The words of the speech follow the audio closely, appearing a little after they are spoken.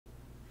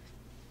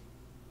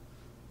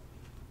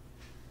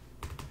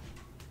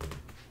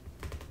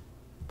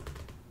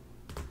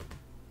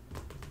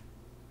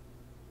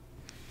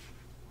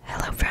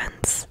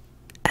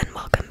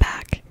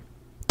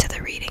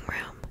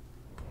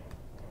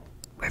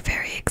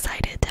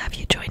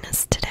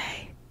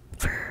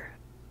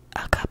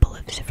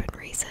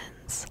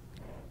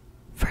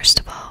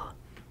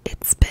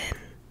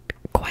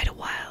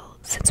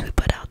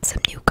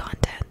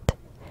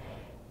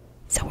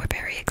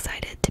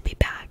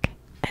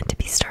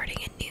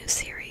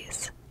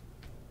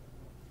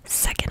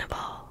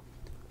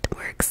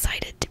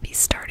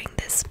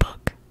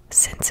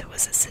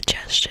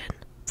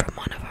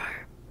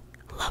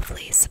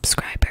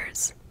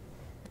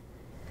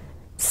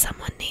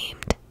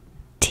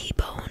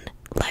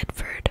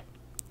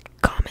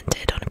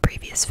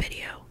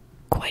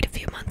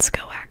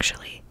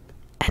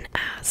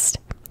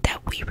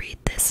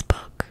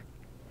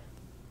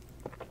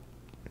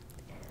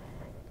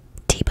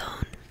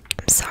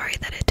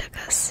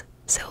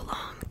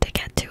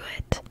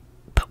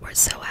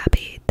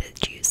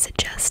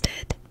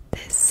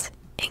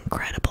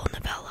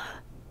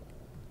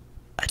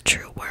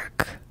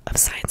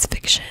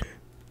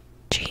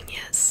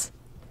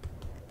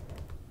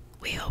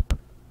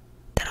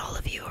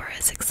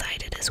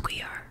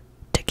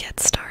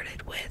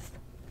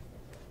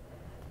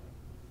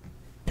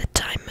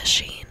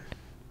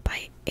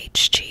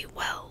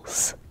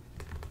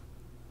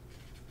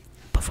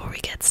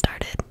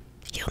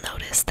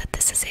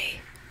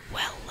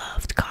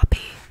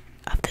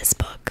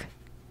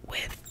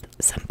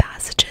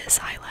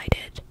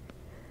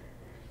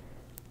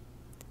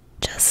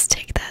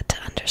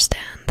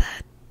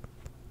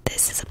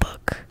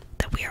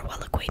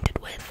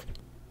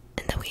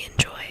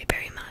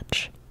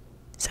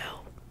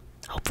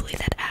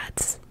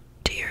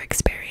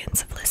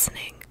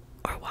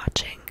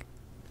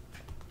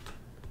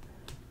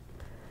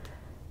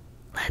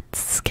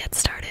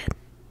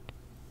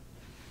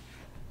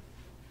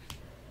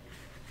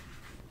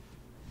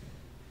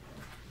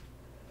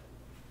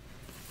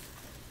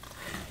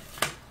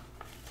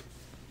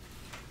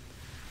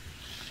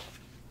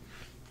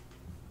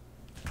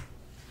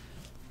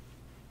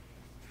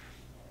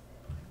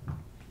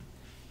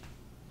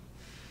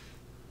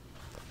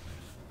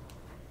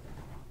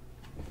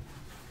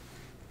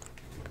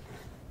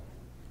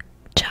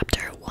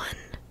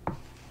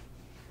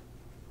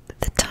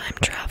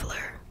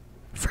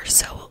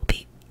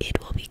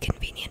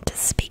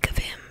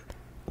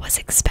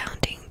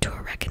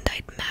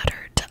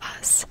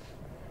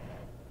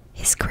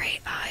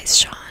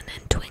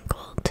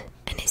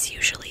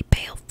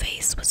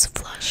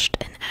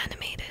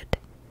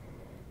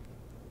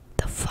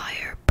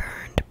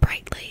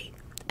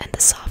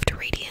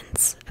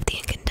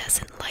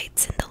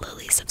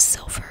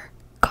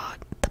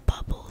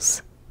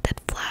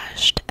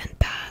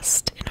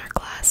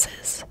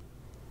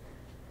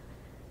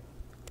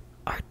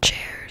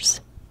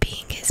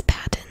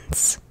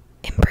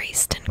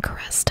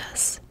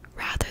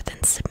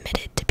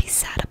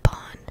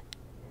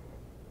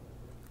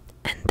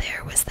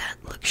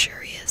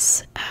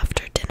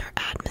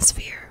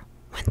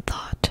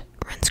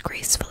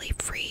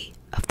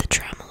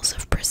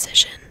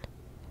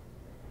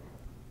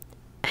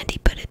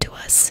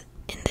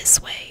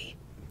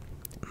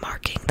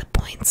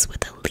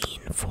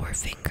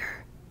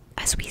forefinger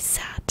as we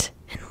sat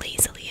and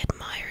lazily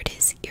admired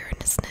his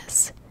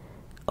earnestness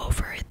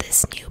over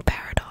this new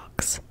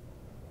paradox,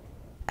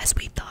 as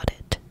we thought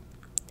it,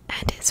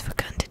 and his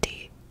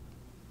fecundity.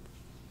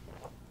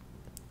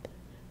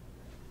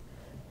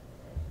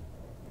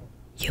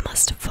 You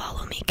must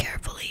follow me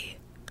carefully.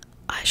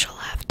 I shall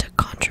have to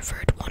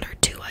controvert one or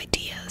two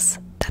ideas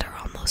that are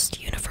almost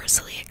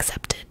universally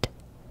accepted.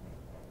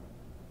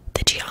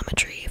 The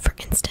geometry, for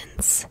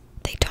instance,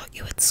 they taught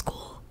you at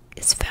school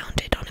is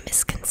founded on a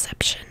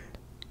misconception.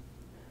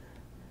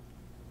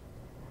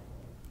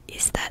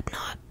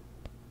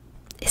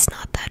 Is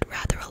not that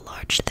rather a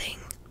large thing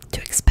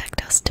to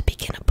expect us to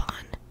begin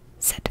upon?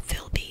 Said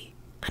Philby,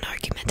 an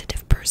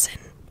argumentative person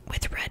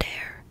with red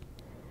hair.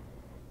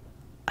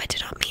 I do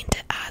not mean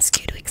to ask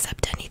you to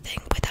accept anything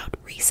without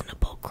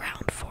reasonable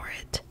ground for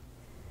it.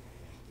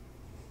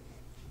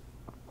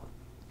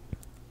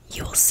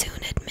 You will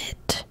soon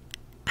admit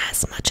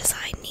as much as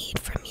I need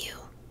from you.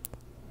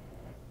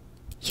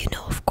 You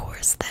know, of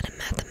course, that a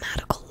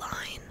mathematical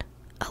line,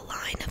 a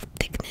line of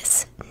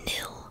thickness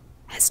nil,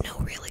 has no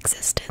real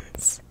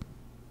existence.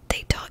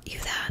 They taught you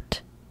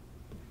that.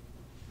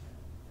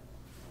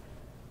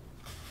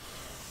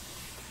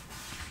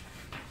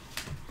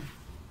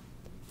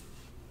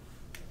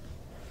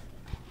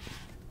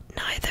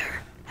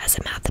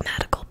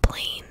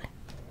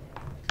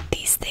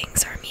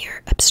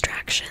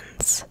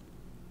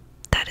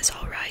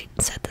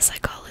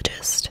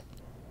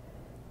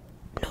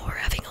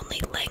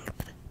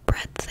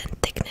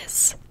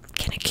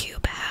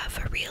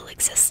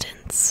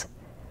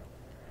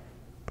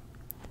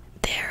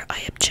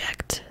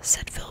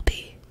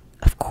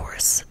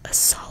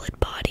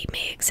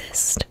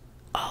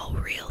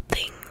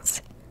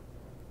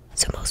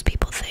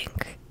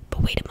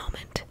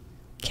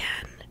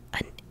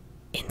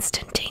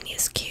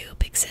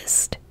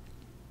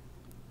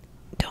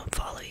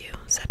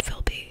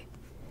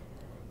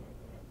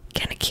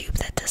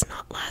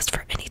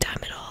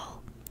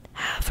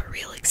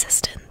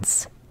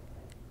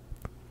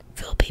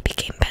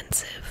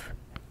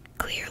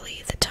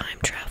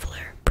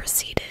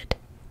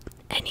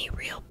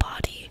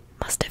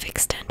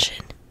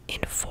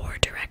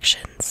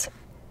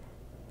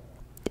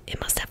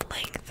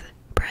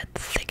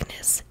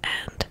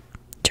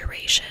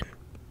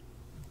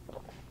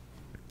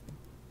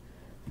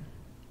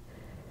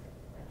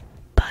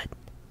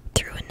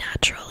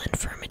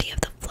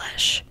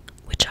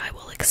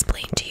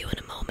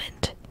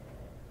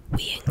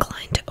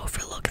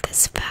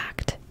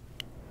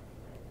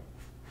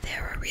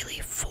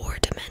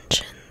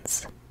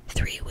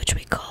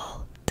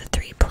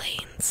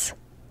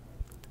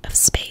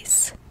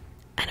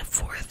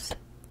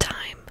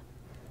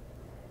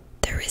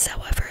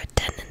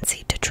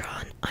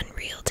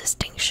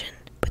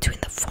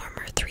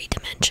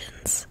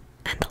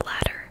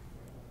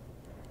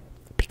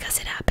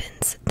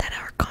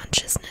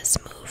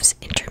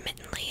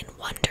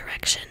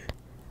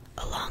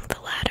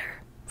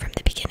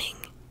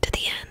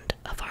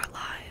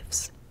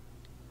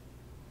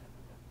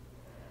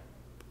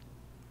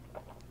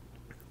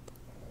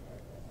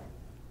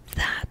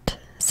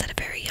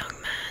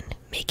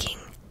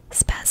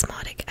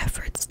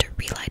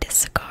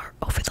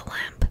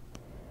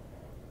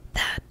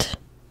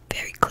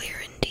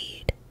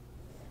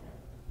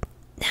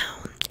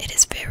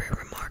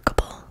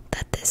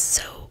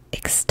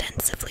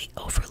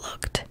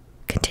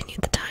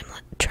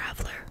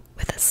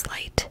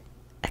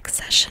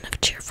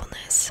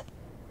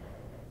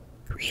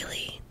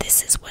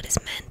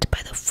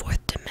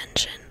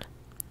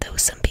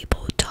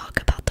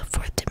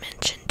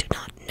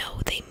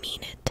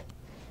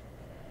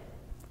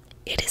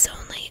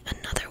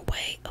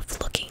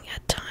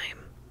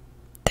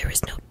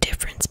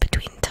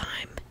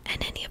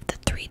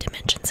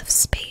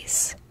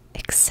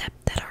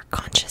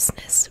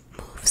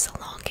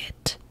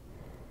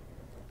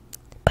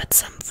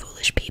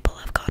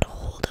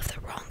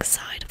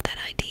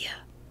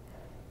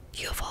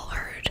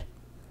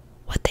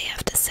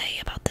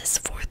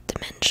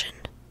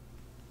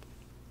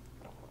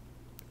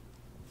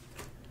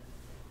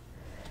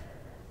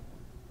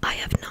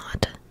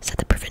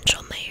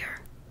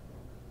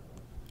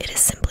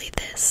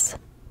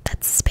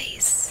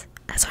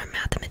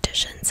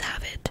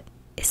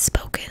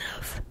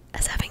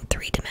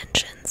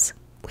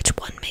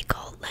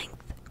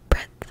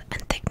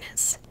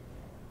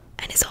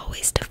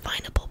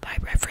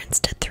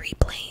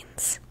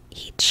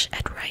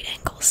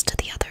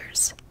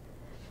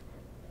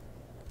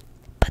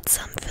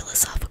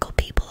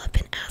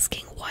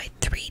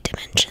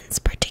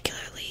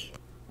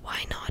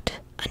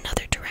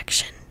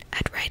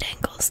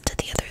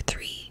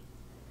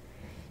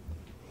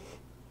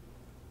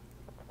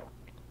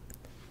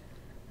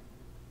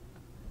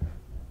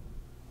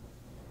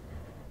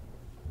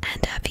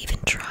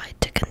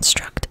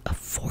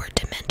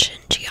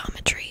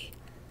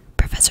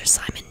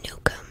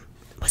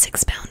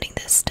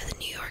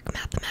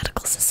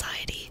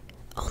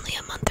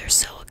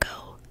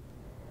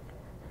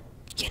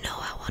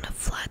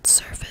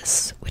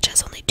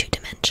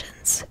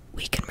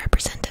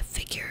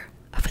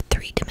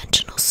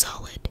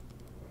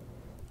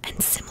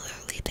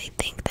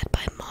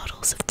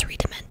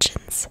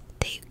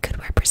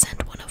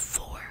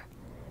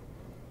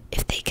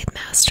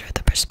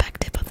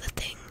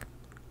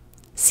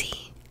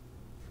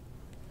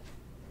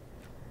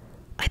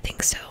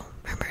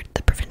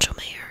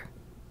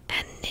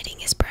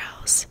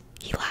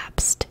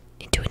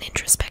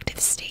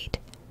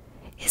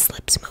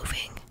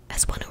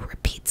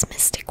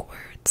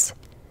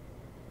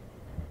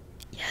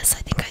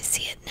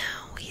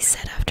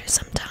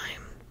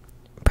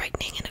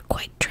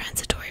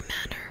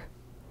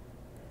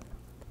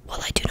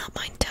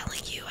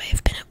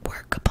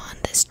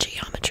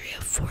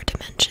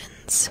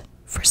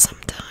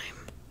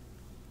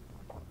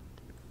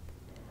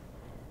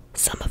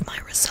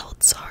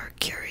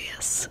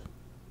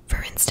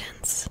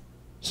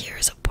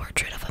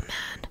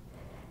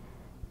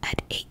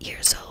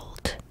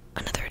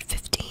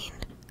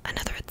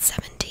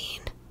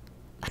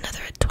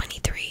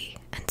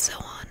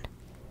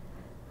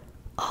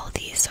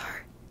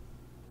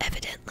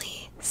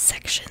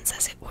 projections,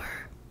 as it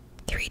were,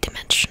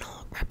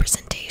 three-dimensional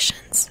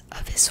representations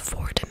of his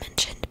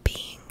four-dimensioned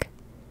being,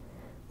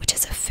 which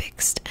is a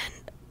fixed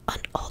and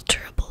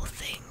unalterable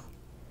thing.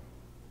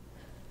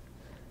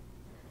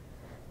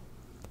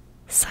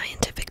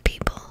 Scientific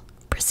people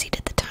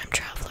preceded the time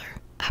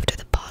traveler after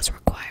the pause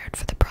required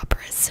for the proper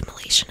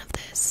assimilation of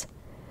this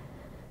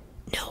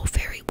know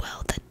very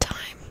well that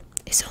time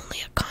is only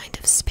a kind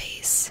of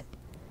space.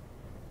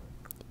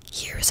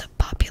 Here's a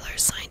popular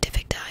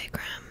scientific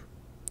diagram,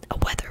 a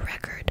weather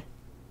record.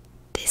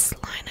 This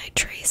line I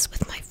trace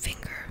with my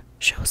finger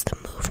shows the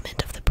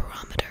movement of the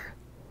barometer.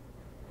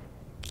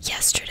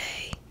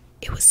 Yesterday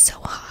it was so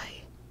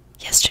high.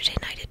 Yesterday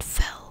night it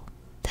fell.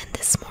 Then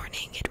this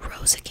morning it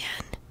rose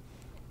again,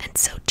 and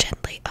so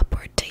gently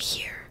upward to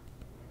here.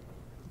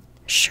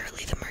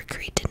 Surely the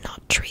mercury did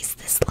not trace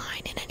this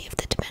line in any of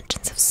the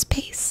dimensions of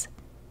space,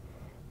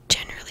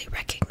 generally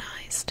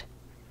recognized.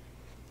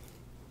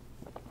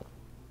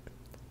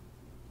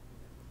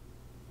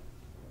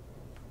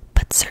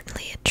 But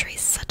certainly it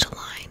traced such a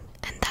line,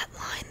 and that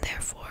line,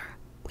 therefore,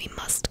 we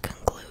must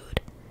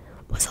conclude,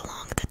 was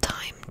along the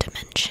time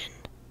dimension.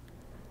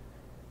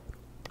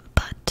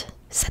 But,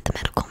 said the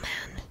medical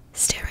man,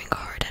 staring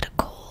hard at a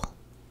coal,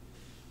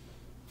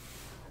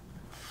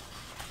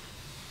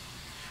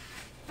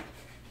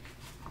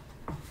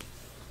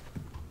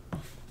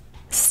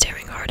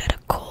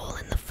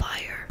 in the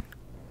fire,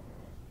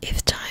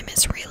 if time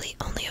is really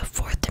only a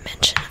fourth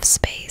dimension of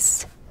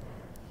space,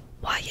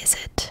 why is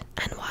it,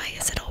 and why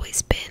has it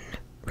always been,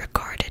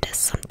 regarded as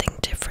something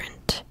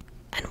different?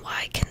 And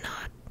why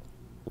cannot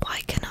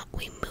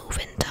we move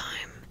in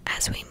time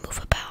as we move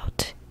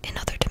about in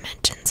other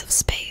dimensions of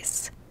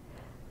space?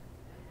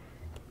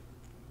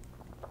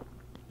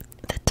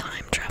 The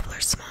time traveler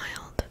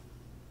smiled.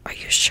 Are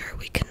you sure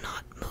we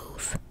cannot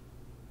move?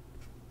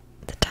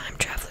 The time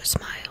traveler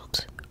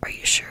smiled. Are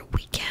you sure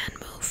we can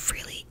move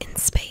freely in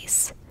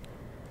space?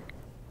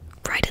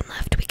 Right and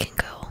left we can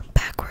go,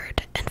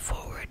 backward and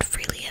forward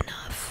freely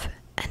enough,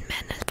 and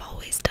men have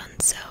always done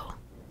so.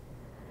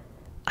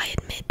 I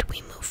admit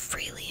we move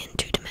freely in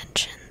two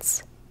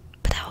dimensions,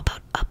 but how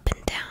about up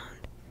and down?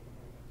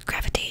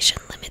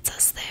 Gravitation limits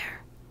us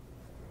there.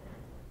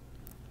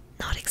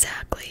 Not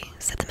exactly,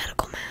 said the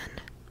medical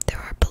man. There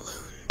are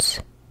balloons.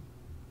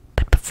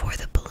 But before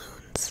the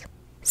balloons,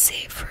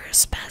 save for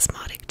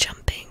spasmodic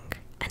jumping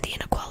and the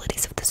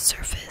inequalities of the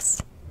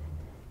surface,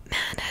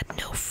 man had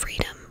no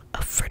freedom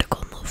of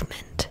vertical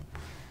movement.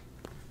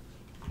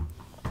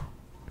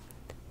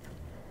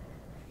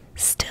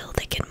 Still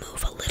they can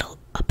move a little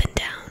up and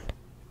down,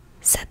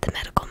 said the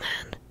medical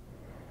man.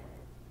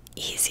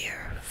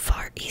 Easier,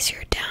 far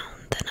easier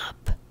down than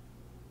up.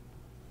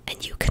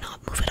 And you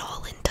cannot move at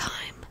all in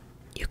time.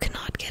 You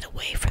cannot get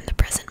away from the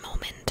present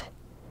moment.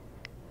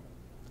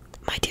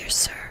 My dear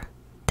sir,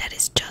 that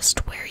is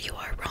just where you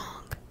are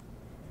wrong.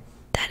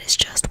 That is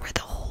just where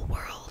the whole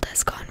world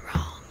has gone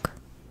wrong.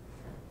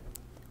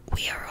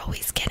 We are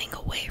always getting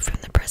away from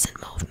the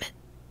present moment.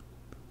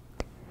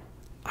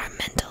 Our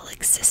mental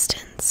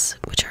existence,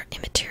 which are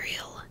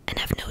immaterial and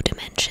have no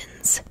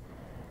dimensions,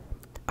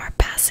 are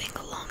passing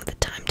along the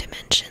time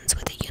dimensions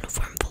with a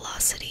uniform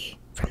velocity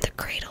from the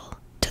cradle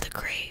to the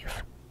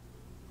grave.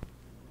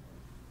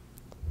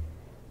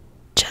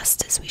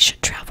 Just as we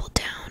should travel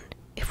down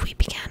if we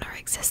began our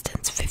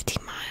existence 50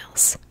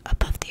 miles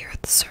above the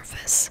Earth's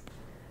surface.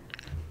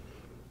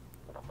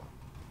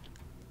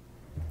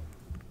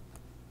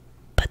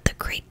 But the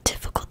great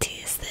difficulty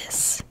is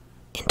this,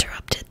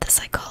 interrupted the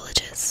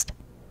psychologist.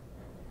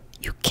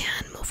 You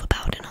can move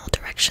about in all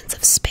directions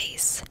of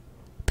space,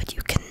 but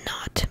you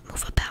cannot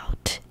move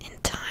about in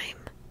time.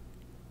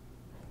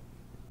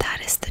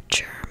 That is the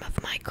germ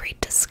of my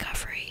great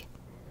discovery.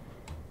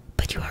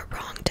 But you are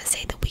wrong to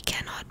say that we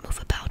cannot move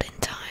about in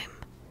time.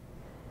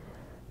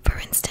 For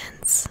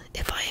instance,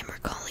 if I am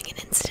recalling an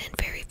incident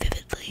very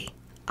vividly,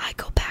 I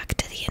go back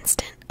to the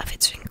instant of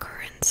its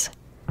occurrence.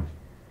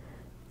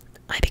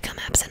 I become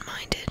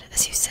absent-minded,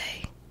 as you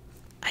say.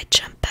 I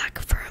jump back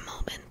for a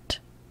moment.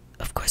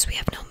 Of course, we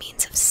have no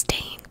means of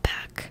staying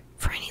back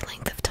for any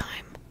length of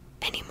time,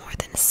 any more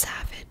than a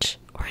savage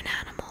or an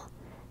animal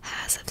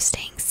has of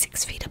staying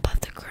 6 feet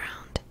above the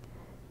ground.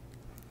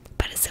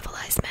 But a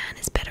civilized man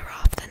is better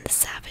off than the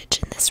savage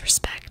in this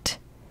respect.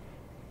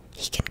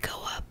 He can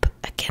go up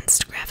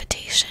against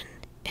gravitation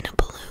in a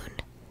balloon,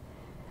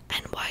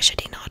 and why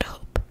should he not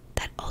hope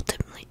that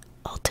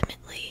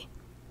ultimately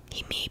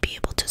he may be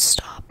able to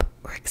stop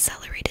or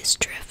accelerate his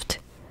drift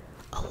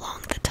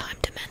along the time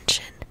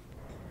dimension,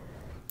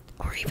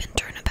 or even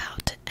turn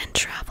about and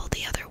travel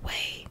the other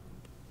way?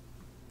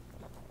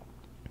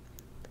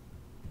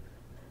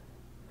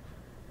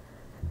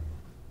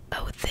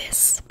 Oh,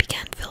 this,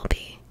 began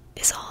Philby,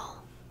 is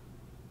all.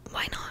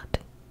 Why not?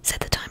 Said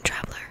the time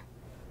traveler.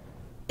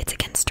 It's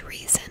against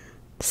reason,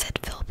 said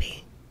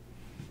Philby.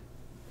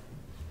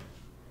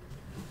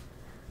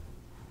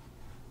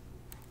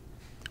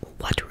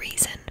 What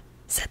reason?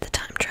 Said the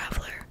time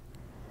traveler.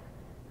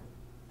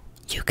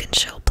 You can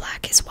show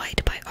black is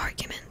white by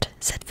argument,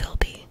 said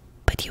Philby,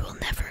 but you will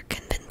never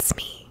convince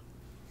me.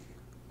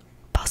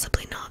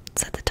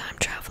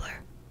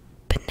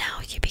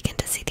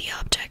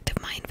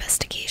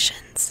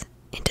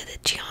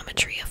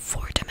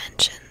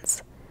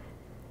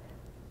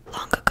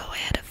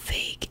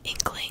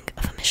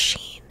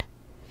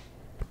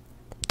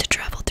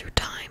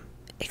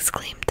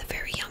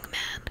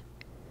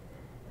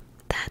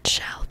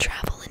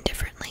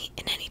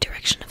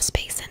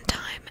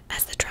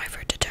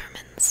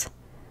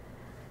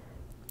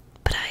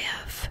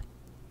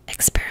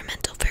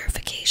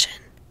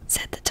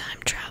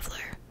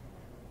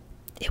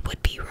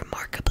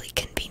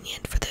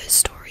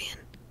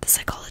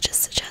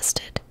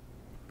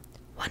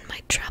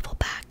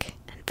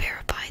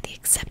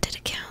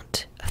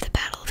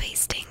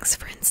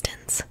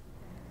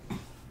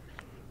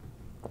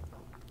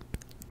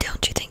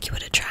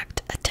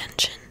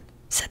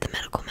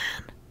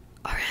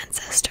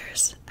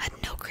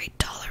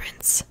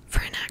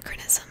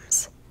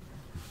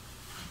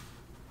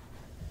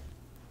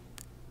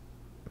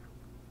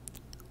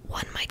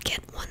 might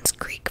get one's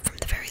Greek from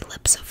the very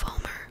lips of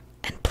Homer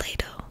and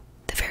Plato,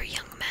 the very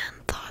young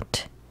man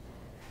thought.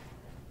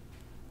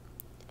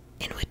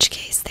 In which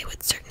case they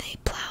would certainly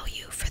plow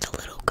you for the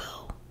little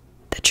go.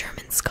 The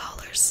German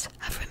scholars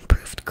have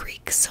improved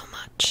Greek so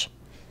much.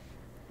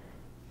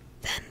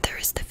 Then there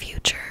is the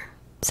future,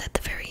 said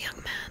the very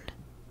young man.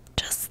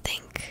 Just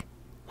think,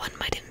 one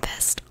might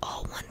invest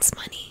all one's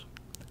money,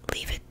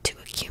 leave it to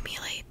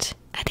accumulate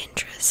at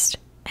interest,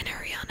 and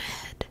hurry on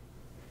ahead.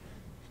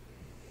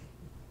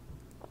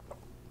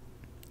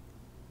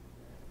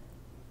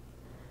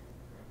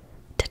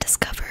 To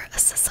discover a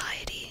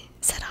society,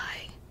 said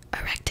I,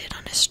 erected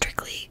on a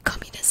strictly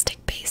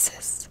communistic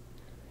basis.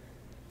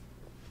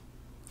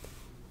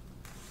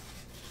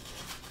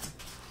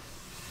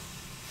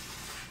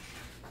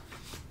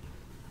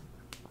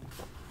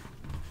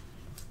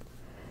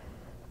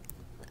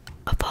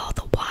 Of all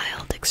the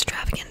wild,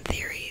 extravagant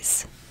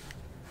theories,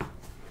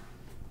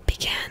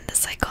 began the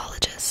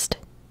psychologist.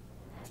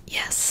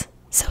 Yes,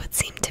 so it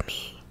seemed to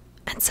me,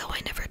 and so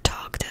I never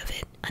talked of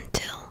it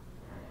until...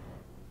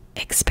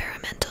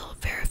 Experimental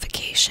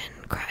verification,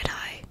 cried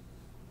I.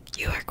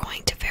 You are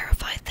going to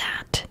verify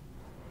that?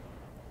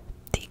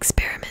 The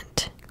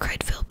experiment, cried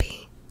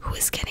Philby, who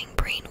was getting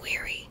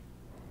brain-weary.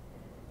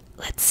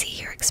 Let's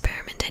see your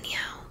experiment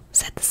anyhow,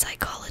 said the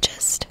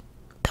psychologist,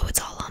 though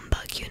it's all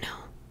humbug, you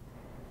know.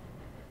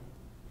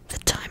 The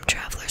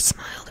time-traveler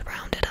smiled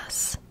around at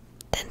us,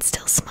 then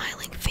still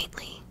smiling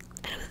faintly,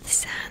 and with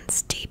his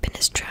hands deep in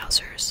his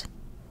trousers,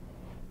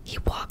 he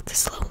walked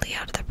slowly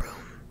out of the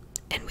room,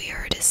 and we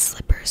heard his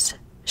slippers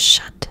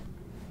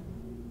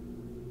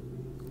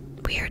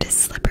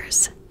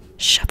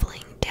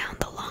shuffling down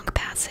the long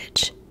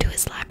passage to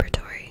his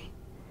laboratory.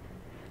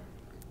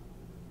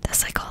 The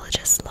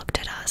psychologist looked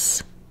at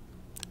us.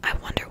 I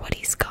wonder what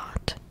he's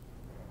got.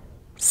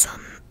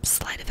 Some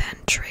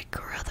sleight-of-hand trick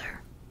or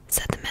other,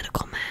 said the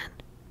medical man,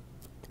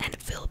 and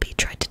Philby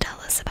tried to tell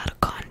us about a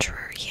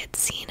conjurer he had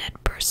seen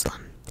at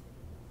Burslem,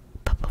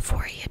 but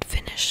before he had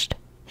finished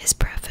his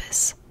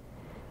preface,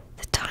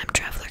 the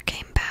time-traveler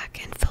came back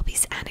and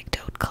Philby's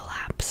anecdote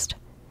collapsed.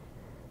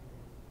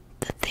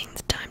 The thing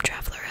the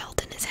time-traveler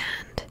held in his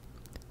hand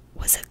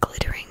was a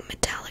glittering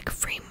metallic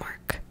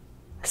framework,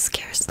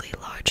 scarcely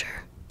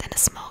larger than a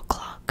small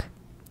clock,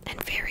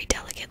 and very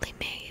delicately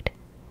made.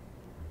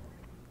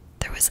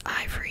 There was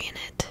ivory in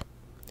it,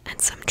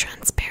 and some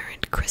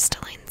transparent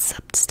crystalline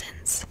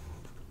substance.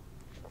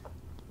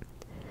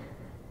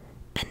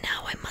 And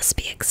now I must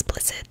be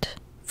explicit,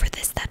 for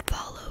this that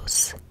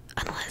follows,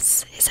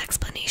 unless his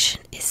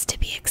explanation is to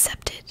be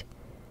accepted,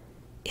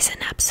 is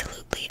an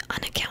absolutely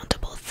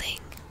unaccountable thing.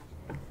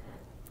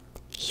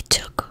 He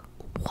took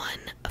one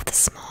of the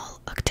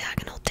small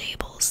octagonal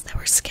tables that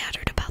were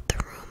scattered about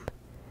the room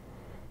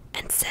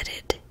and set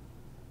it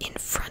in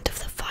front of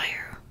the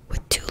fire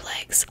with 2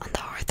 legs on the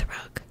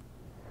hearthrug.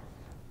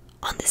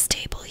 On this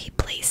table he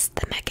placed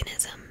the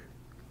mechanism.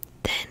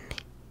 Then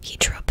he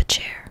drew up a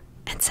chair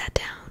and sat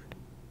down.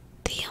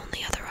 The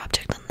only other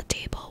object on the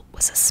table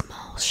was a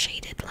small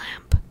shaded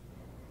lamp,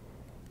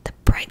 the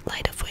bright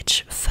light of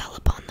which fell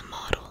upon the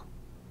model.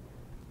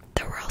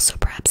 There were also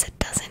perhaps a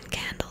dozen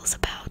candles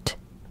about,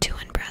 2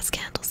 in brass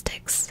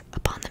candlesticks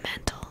upon the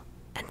mantel,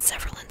 and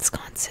several in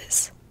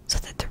sconces, so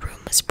that the room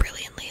was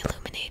brilliantly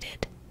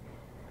illuminated.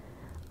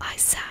 I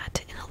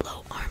sat in a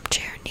low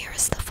armchair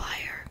nearest the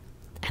fire,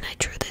 and I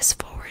drew this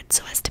forward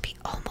so as to be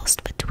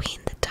almost between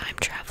the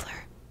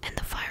time-traveler and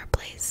the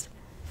fireplace.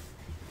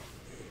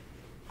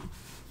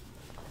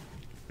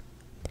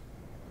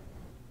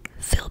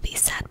 Philby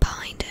sat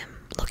behind him,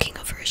 looking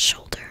over his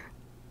shoulder.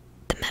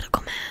 The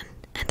medical man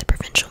and the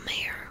provincial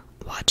mayor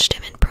watched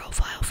him in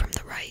profile from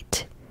the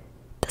right,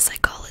 the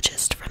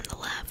psychologist from the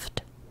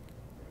left.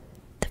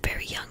 The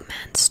very young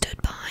man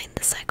stood behind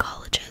the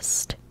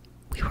psychologist.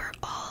 We were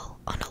all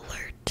on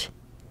alert.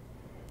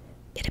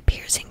 It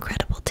appears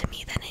incredible to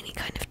me that any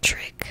kind of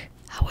trick,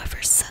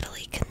 however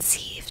subtly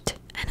conceived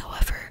and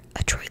however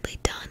adroitly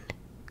done,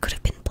 could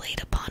have been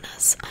played upon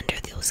us under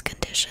those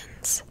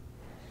conditions.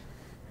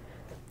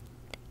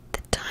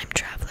 The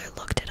time-traveler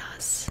looked at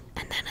us,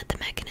 and then at the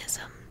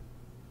mechanism.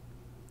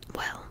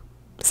 Well,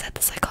 said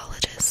the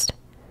psychologist.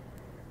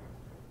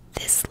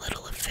 This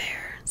little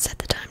affair, said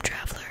the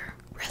time-traveler,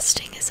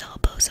 resting his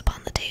elbows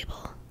upon the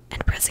table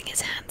and pressing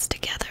his hands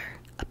together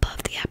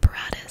above the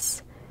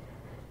apparatus,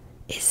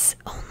 is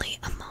only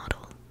a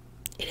model.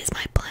 It is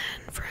my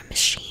plan for a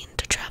machine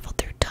to travel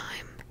through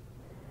time.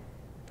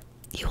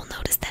 You will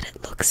notice that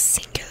it looks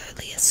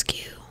singularly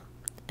askew,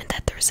 and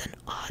that there is an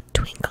odd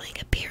twinkling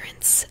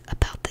appearance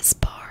about this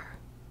bar,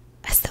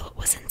 as though it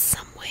was in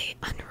some way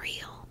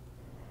unreal.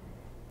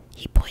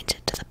 He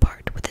pointed to the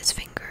part with his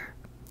finger.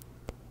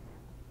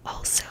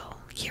 Also,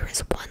 here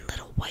is one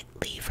little white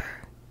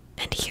lever,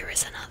 and here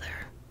is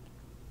another.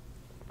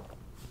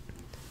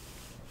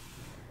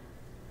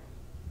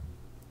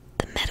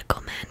 The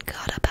medical man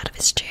got up out of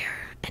his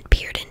chair and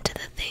peered into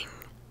the thing.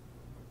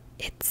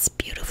 It's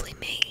beautifully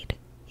made,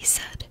 he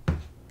said.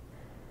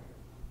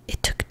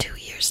 It took 2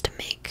 years to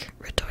make,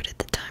 retorted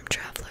the time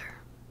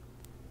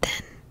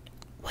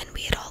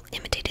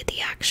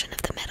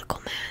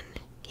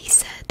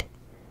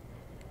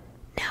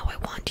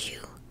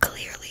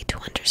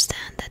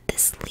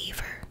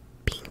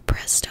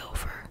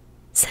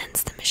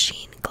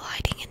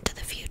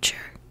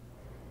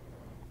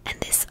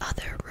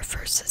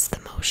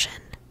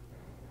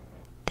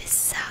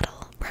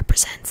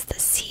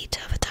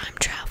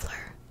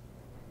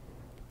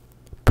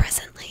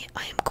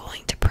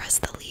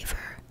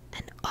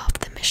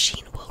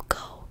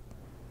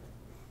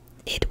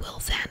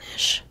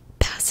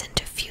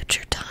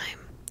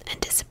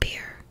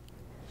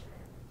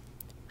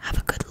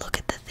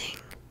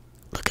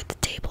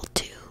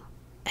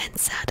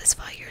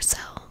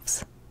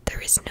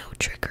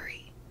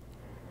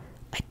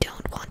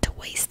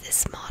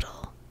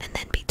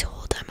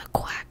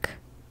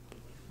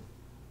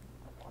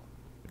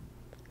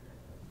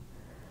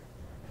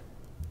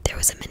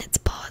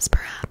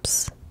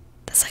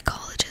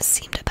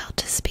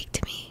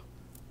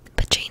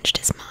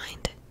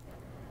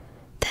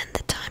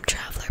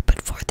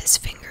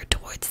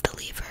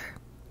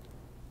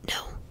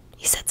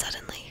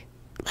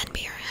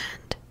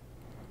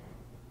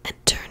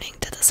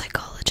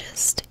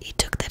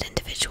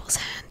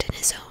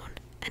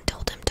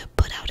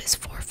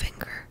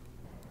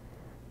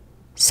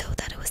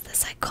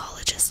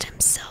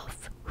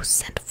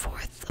sent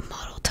forth the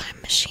model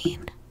time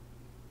machine?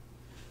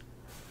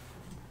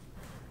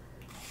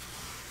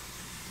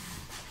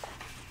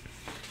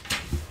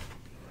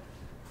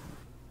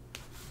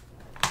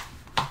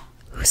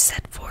 Who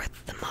set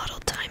forth the model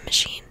time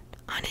machine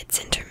on its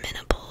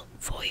interminable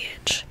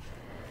voyage?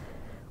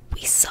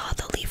 We saw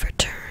the lever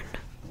turn.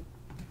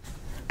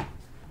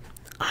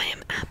 I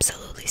am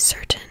absolutely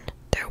certain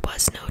there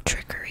was no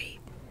trickery.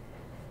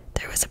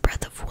 There was a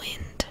breath of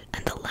wind,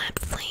 and the lamp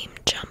flame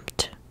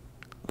jumped.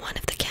 One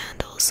of the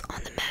candles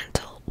on the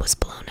mantel was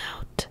blown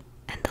out,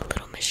 and the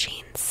little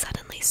machine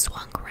suddenly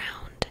swung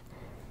around,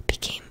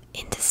 became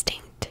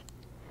indistinct,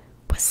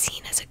 was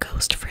seen as a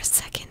ghost for a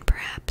second,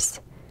 perhaps,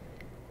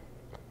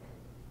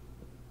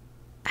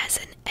 as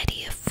an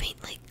eddy of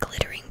faintly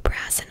glittering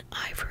brass and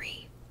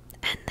ivory,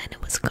 and then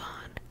it was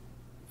gone,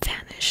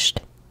 vanished,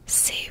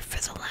 save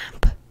for the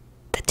lamp.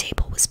 The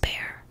table was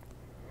bare.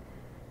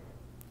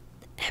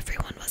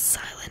 Everyone was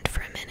silent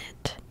for a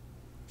minute.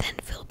 Then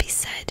Philby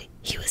said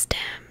he was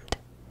damned.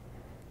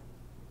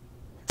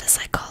 The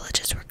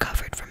psychologist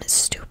recovered from his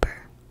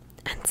stupor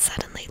and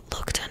suddenly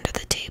looked under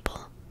the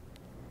table.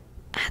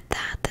 At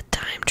that, the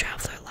time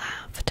traveler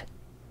laughed.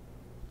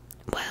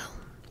 Well,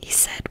 he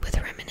said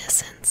with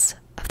reminiscence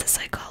of the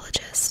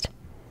psychologist.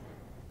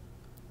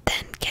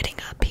 Then, getting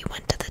up, he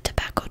went to the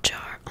tobacco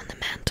jar on the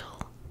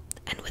mantel,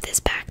 and with his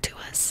back to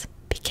us,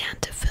 began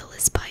to fill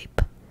his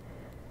pipe.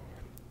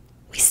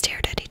 We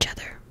stared at each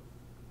other.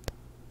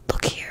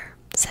 Look here,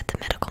 said the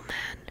medical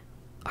man.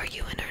 Are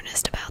you in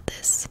earnest about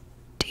this?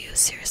 Do you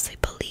seriously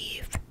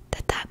believe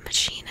that that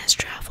machine has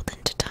traveled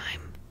into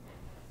time?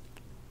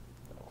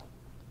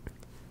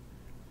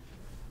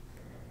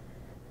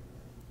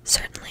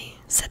 Certainly,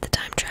 said the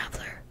time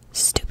traveler,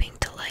 stooping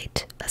to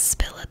light a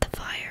spill at the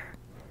fire.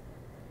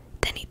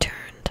 Then he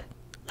turned,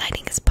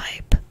 lighting his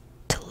pipe,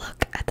 to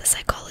look at the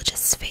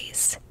psychologist's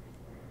face.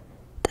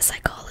 The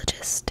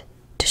psychologist,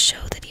 to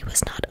show that he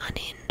was not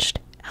unhinged,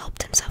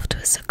 helped himself to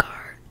a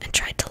cigar and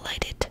tried to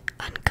light it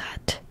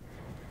uncut.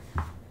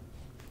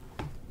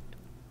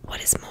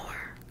 What is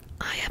more,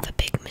 I have a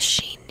big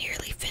machine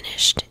nearly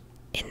finished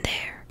in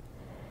there.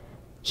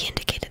 He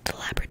indicated the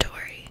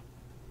laboratory.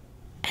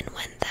 And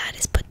when that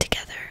is put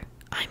together,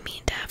 I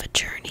mean to have a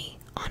journey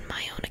on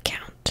my own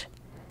account.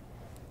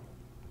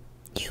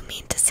 You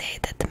mean to say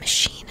that the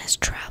machine has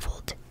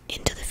traveled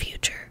into the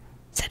future,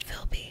 said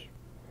Philby.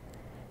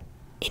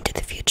 Into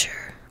the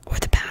future or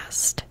the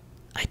past,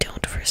 I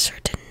don't for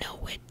certain know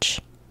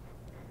which.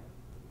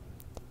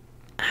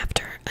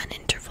 After an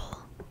interval,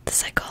 the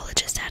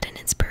psychologist had an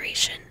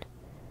inspiration.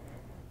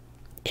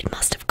 It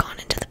must have gone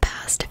into the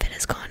past if it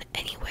has gone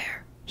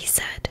anywhere, he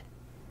said.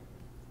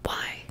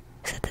 Why,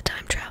 said the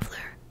time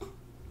traveler.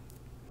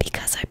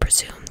 Because I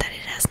presume that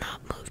it has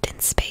not moved in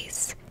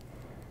space.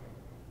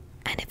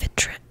 And if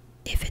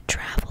it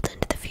traveled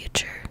into the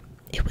future,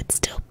 it would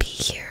still be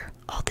here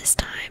all this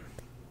time,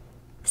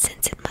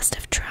 since it must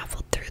have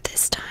traveled through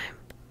this time.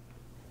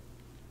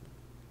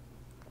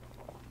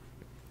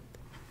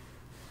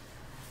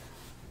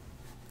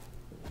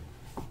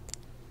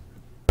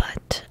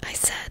 But, I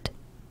said,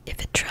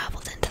 if it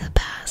traveled into the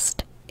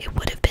past, it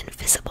would have been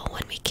visible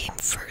when we came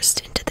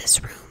first into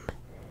this room,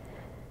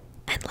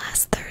 and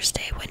last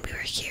Thursday when we were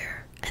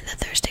here, and the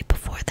Thursday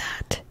before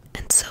that,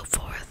 and so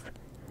forth.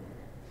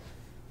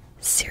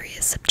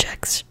 Serious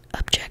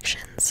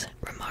objections,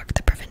 remarked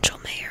the provincial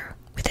mayor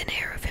with an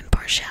air of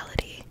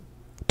impartiality,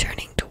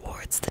 turning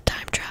towards the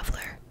time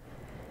traveler.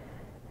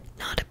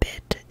 Not a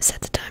bit,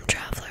 said the time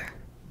traveler,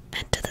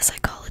 and to the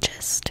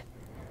psychologist.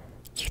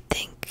 You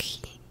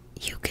think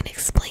you can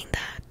explain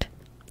that?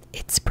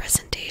 Its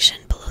presentation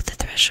below the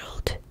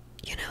threshold,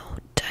 you know,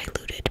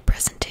 diluted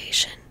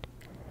presentation.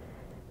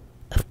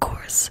 Of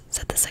course,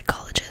 said the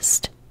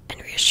psychologist,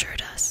 and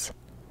reassured us.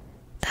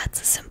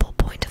 That's a simple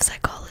point of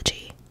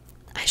psychology.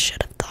 I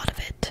should have thought of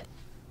it.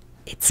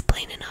 It's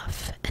plain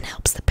enough and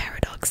helps the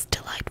paradox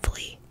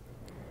delightfully.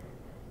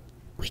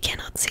 We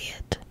cannot see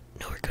it,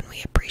 nor can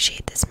we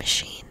appreciate this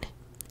machine,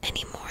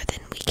 any more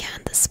than we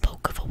can the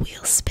spoke of a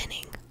wheel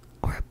spinning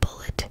or a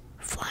bullet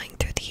flying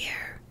through the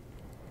air.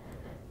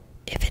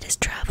 If it is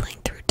traveling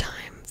through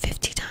time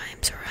 50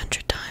 times or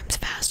 100 times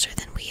faster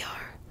than we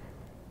are,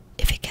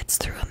 if it gets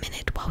through a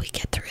minute while we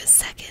get through a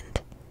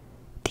second,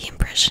 the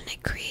impression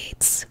it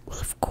creates will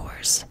of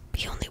course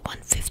be only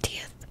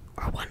 1/50th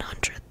or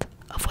 100th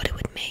of what it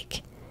would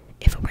make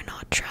if it were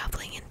not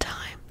traveling in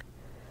time.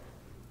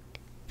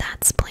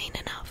 That's plain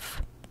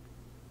enough.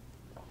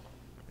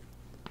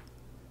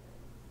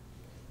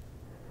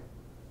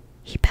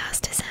 He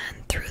passed his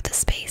hand through the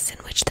space in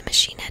which the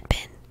machine had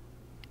been.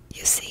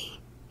 You see,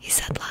 he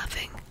said,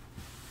 laughing.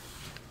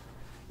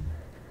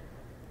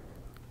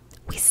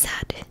 We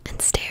sat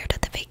and stared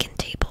at the vacant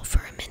table for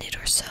a minute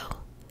or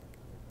so.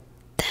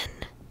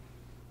 Then,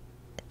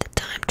 the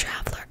time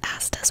traveler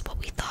asked us what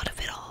we thought of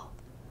it all.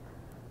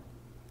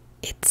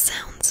 It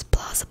sounds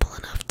plausible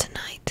enough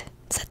tonight,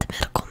 said the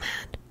medical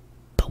man,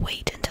 but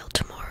wait until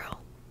tomorrow.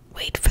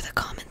 Wait for the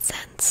common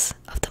sense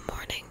of the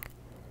morning.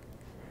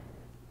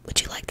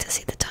 Would you like to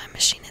see the time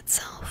machine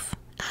itself?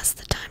 Asked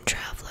the time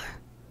traveler.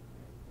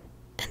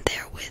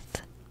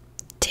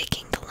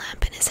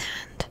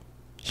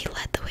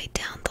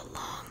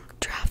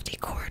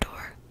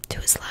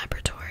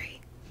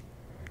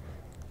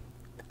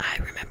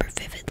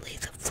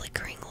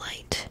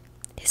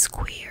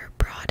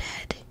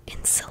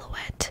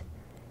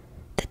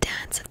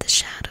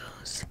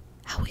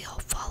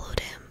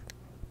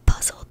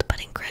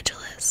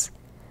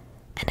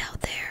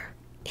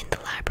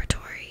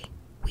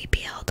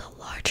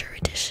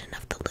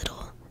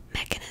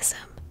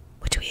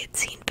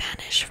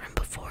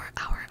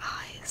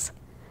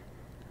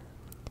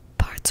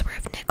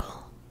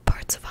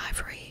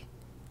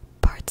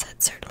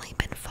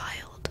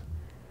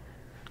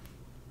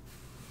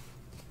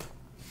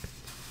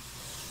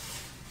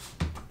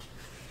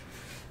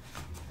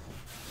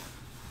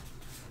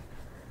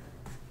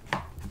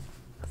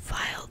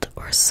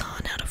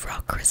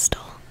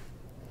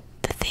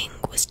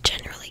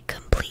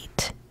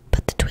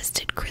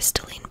 twisted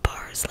crystalline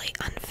bars lay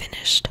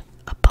unfinished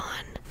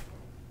upon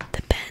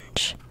the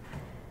bench,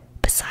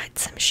 beside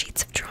some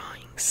sheets of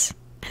drawings,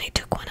 and I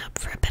took one up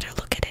for a better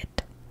look at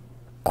it.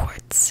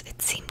 Quartz,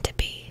 it seemed to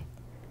be.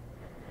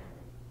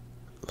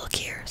 "Look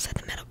here," said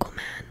the medical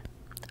man.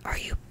 "Are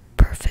you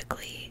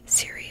perfectly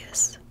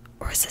serious?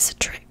 Or is this a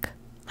trick,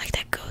 like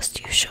that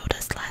ghost you showed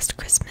us last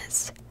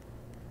Christmas?"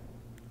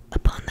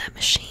 "Upon that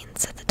machine,"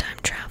 said the time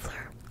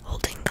traveler,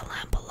 holding the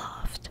lamp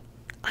aloft,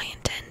 "I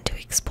intend to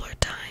explore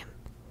time.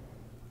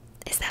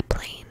 Is that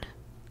plain?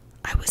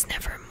 I was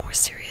never more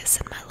serious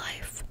in my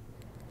life."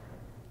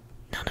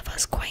 None of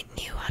us quite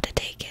knew how to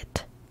take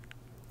it.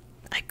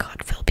 I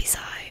caught Philby's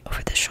eye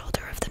over the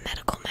shoulder of the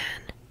medical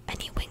man, and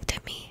he winked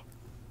at me,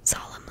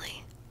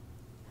 solemnly.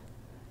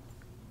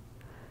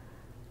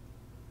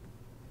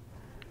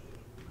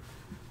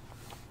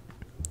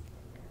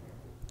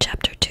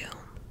 Chapter 2.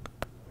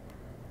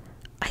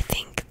 I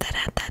think that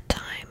at that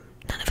time,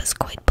 none of us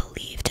quite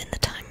believed in the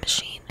time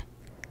machine.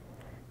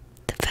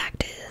 The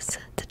fact is,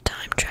 the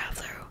time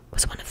traveler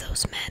was one of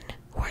those men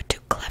who are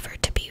too clever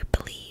to be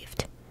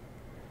believed.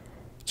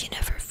 You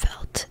never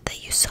felt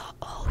that you saw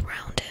all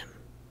round him.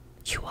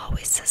 You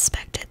always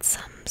suspected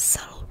some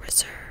subtle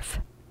reserve,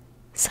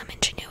 some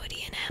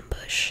ingenuity in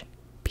ambush,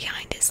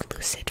 behind his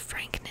lucid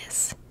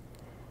frankness.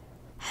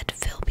 Had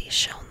Philby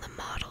shown the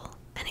model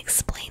and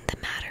explained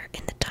the matter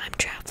in the time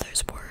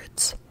traveler's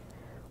words,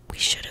 we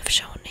should have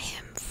shown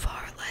him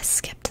far less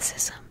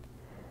skepticism,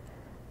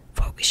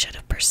 for we should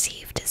have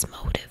perceived his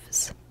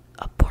motives.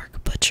 A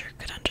pork butcher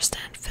could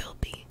understand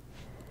Philby,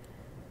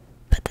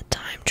 but the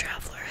time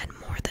traveler had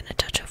more than a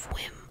touch of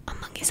whim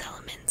among his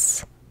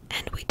elements,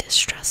 and we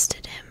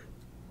distrusted him.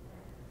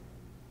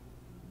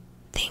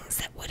 Things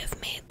that would have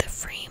made the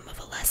frame of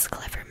a less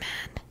clever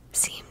man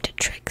seemed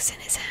tricks in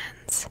his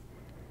hands.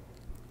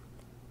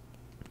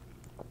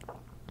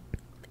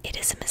 It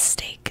is a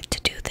mistake to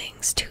do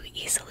things too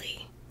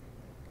easily.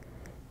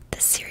 The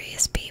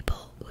serious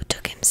people who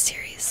took him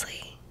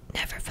seriously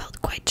never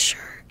felt quite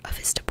sure of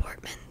his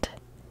deportment.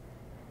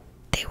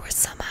 They were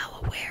somehow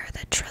aware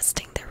that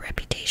trusting their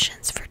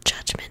reputations for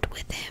judgment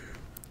with him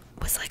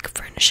was like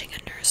furnishing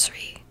a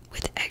nursery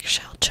with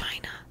eggshell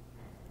china.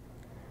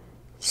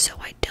 So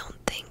I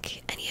don't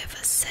think any of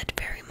us said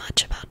very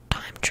much about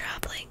time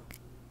traveling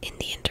in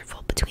the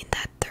interval between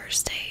that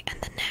Thursday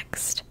and the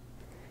next.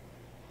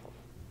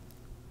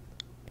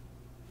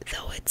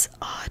 Though its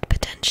odd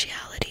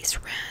potentialities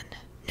ran,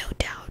 no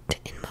doubt,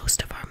 in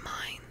most of our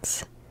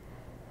minds.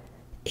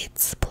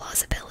 Its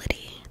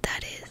plausibility,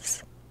 that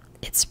is,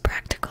 its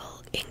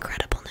practical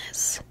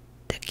incredibleness,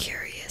 the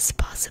curious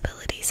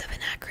possibilities of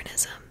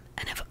anachronism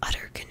and of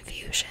utter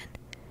confusion,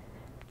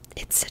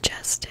 it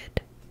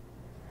suggested.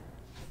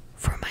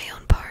 For my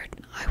own part,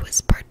 I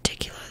was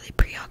particularly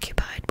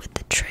preoccupied with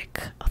the trick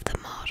of the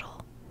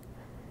model.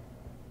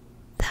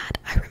 That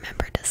I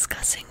remember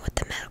discussing with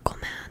the medical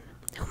man,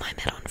 whom I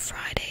met on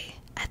Friday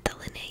at the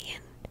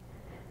Linnaean.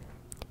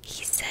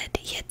 He said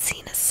he had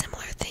seen a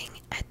similar thing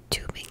at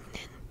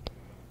Tübingen,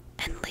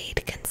 and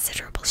laid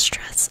considerable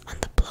stress on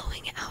the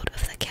blowing out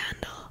of the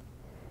candle,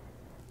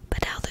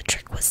 but how the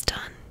trick was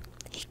done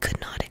he could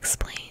not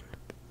explain.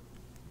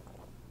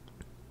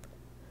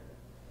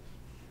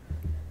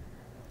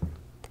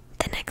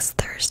 The next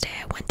Thursday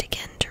I went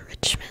again to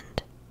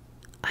Richmond.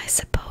 I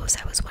suppose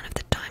I was one of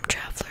the time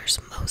traveler's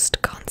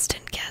most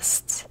constant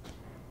guests,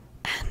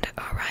 and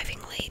arriving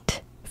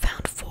late,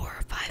 found 4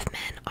 or 5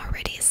 men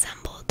already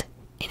assembled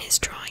in his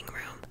drawing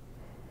room.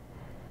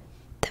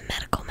 The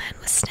medical man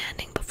was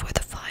standing before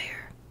the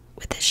fire,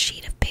 with a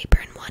sheet of paper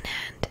in one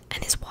hand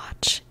and his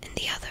watch in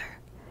the other.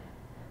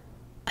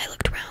 I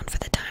looked round for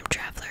the time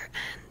traveler,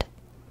 and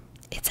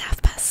 "It's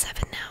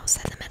 7:30 now,"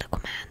 said the medical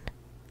man.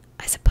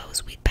 "I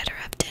suppose we'd better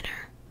have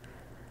dinner."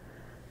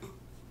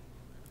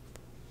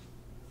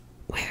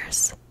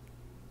 "Where's?"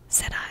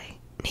 said I,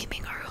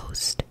 naming our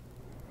host.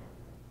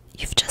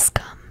 "You've just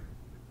come.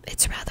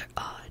 It's rather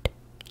odd.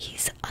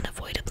 He's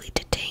unavoidably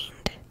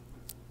detained.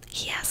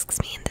 He asks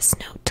me in this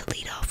note to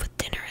lead off with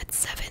dinner at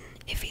 7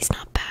 if he's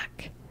not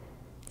back.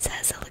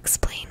 Says he'll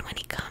explain when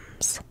he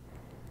comes."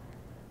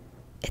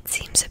 "It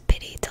seems a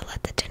pity to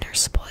let the dinner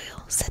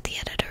spoil," said the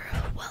editor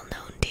of a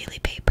well-known daily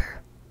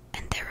paper,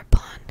 and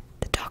thereupon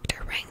the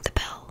doctor rang the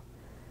bell.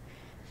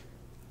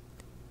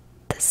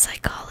 The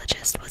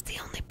psychologist was the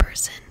only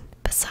person,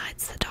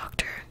 besides the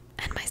doctor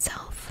and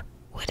myself,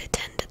 who had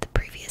attended the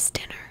previous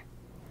dinner.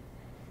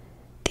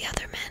 The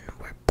other men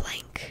were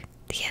Blank,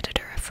 the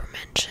editor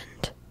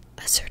aforementioned,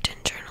 a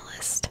certain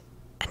journalist,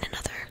 and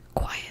another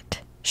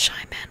quiet,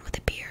 shy man with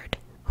a beard,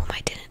 whom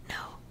I didn't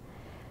know,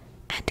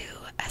 and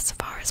who, as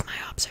far as my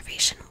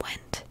observation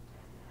went,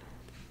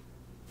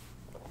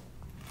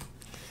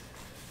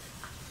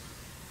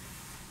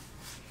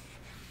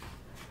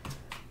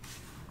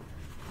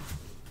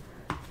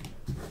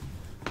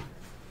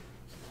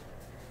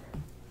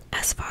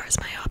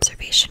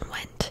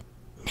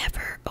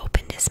 never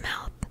opened his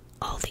mouth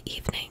all the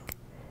evening.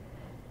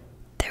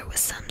 There was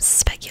some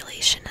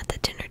speculation at the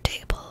dinner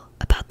table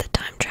about the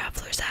time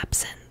traveler's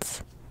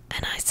absence,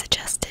 and I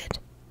suggested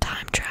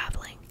time travel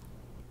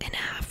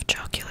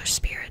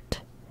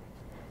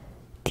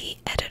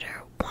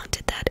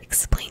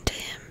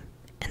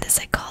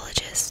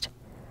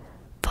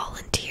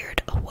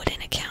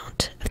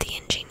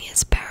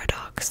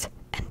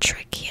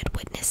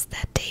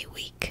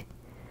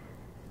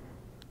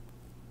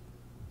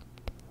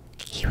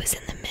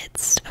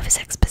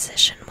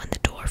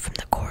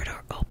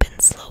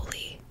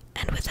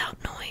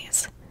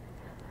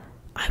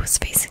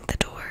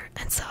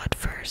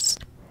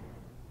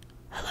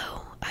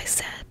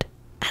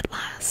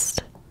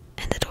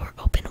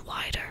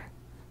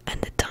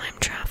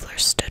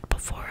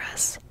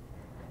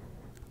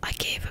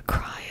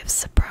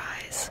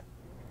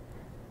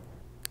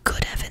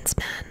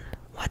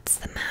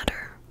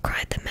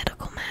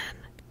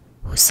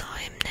who saw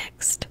him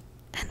next,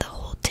 and the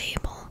whole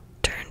table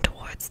turned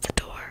towards the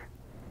door.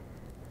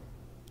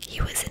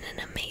 He was in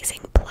an amazing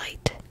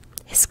plight.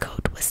 His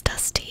coat was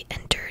dusty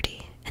and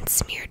dirty and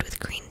smeared with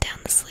green down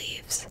the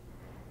sleeves.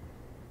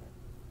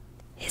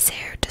 His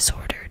hair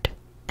disordered,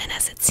 and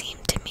as it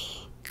seemed to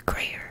me,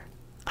 grayer,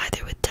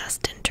 either with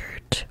dust and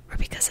dirt or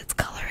because its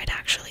color had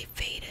actually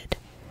faded.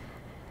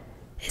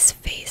 His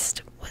face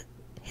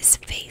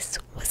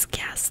was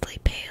ghastly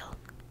pale.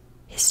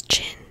 His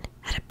chin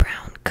had a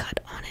brown cut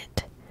on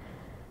it,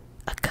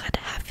 a cut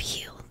half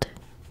healed.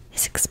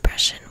 His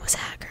expression was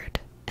haggard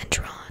and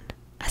drawn,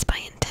 as by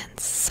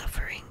intense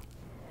suffering.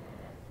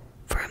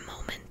 For a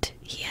moment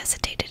he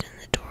hesitated in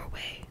the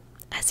doorway,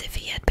 as if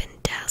he had been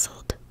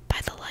dazzled by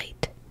the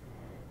light.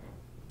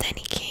 Then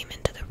he came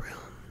into the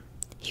room.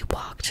 He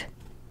walked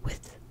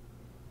with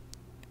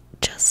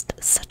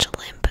just such a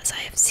limp as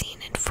I have seen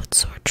in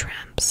footsore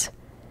tramps.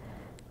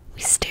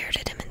 We stared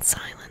at him in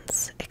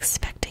silence,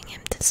 expecting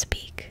him to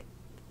speak.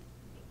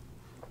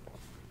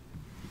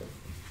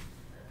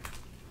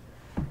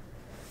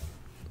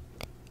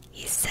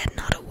 He said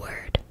not a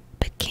word,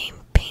 but came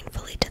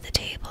painfully to the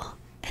table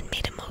and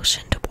made a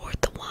motion toward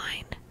the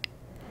wine.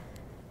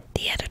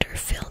 The editor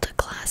filled a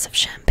glass of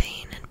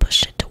champagne and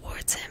pushed it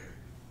towards him.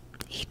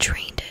 He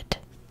drained it,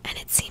 and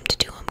it seemed to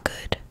do him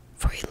good,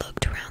 for he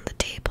looked around the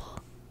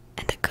table,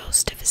 and the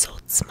ghost of his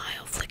old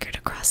smile flickered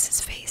across his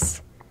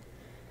face.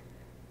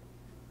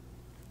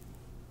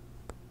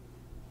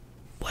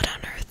 "What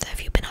on earth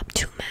have you been up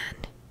to, man?"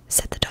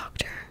 said the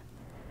doctor.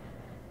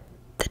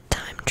 The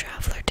time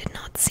traveler did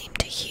not seem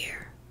to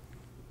hear.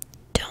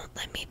 "Don't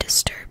let me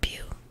disturb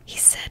you," he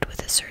said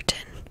with a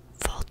certain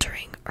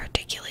faltering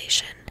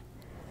articulation.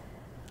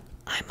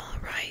 "I'm all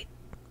right."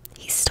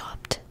 He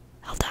stopped,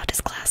 held out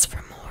his glass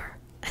for more,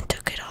 and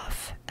took it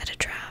off at a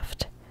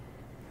draught.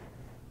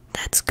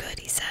 "That's good,"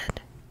 he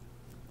said.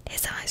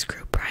 His eyes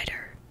grew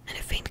brighter, and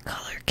a faint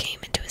color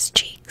came into his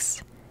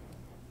cheeks.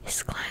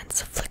 His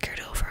glance flickered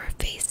over our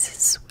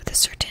faces with a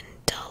certain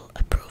dull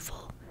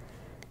approval,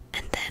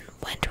 and then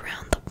went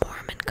around the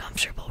warm and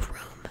comfortable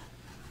room.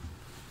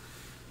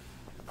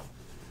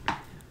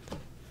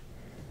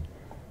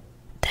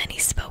 Then he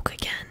spoke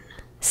again,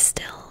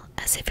 still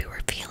as if he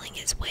were feeling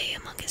his way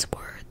among his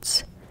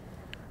words.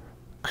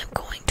 "I'm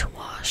going to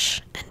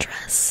wash and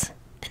dress,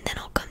 and then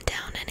I'll come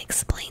down and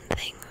explain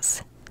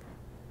things.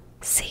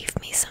 Save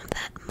me some of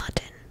that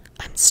mutton.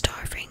 I'm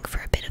starving for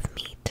a bit of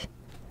meat."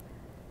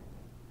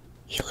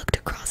 He looked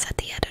across at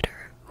the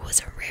editor, who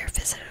was a rare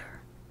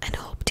visitor, and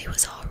hoped he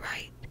was all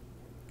right.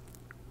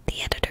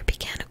 The editor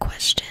began a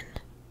question.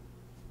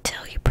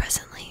 "Tell you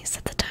presently,"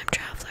 said the time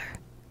traveler.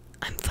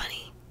 "I'm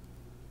funny.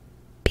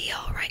 Be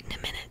all right in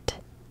a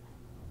minute."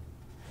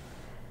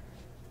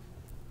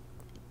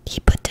 He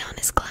put down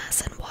his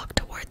glass and walked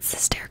towards the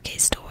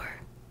staircase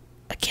door.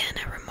 Again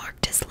I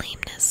remarked his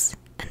lameness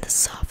and the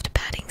soft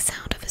padding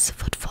sound of his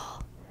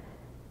footfall,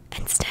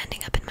 and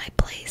standing up in my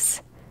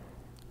place,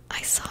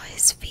 I saw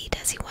his feet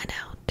as he went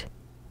out.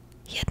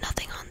 He had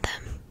nothing on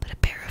them but a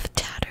pair of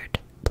tattered,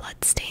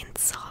 blood-stained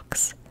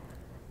socks.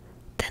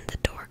 Then the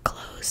door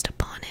closed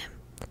upon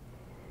him.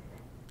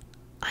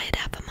 I had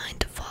half a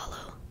mind to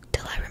follow,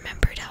 till I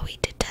remembered how he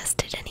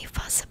detested any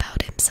fuss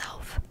about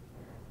himself.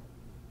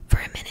 For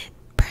a minute,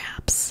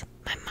 perhaps,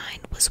 my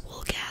mind was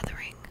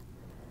wool-gathering.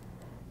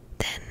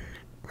 Then,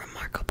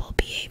 remarkable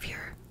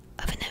behavior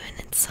of an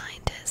eminent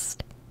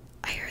scientist,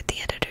 I heard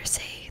the editor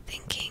say,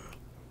 thinking,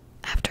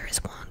 after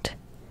his wont,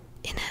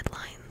 in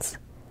headlines.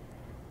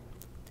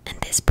 And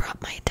this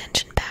brought my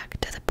attention back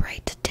to the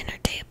bright dinner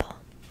table.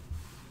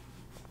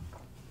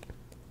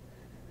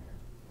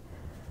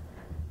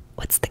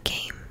 "What's the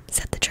game?"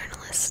 said the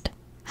journalist.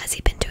 "Has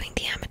he been doing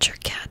the amateur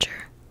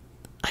cadger?"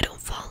 "I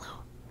don't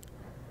follow."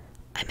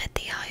 I met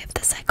the eye of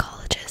the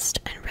psychologist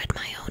and read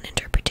my own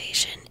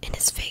interpretation in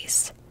his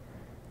face.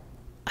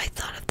 I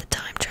thought of the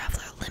time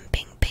traveler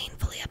limping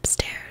painfully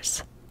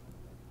upstairs.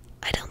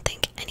 I don't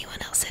think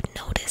anyone else had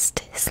noticed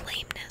his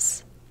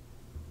lameness.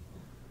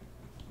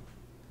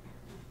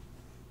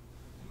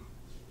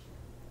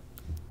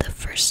 The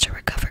first to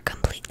recover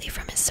completely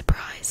from his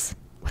surprise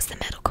was the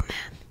medical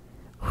man,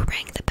 who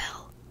rang the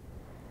bell.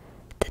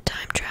 The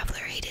time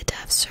traveler hated to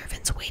have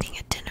servants waiting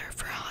at dinner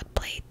for a hot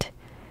plate.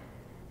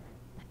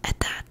 At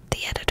that,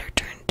 the editor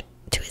turned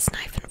to his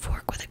knife and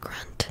fork with a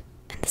grunt,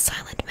 and the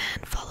silent man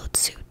followed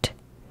suit.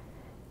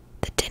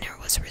 The dinner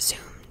was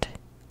resumed.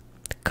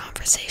 The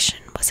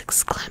conversation was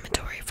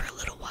exclamatory for a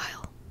little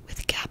while,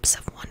 with gaps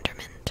of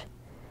wonderment.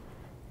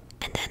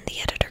 And then the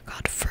editor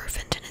got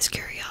fervent in his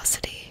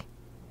curiosity.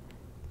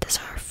 Does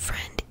our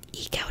friend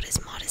eke out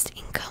his modest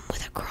income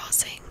with a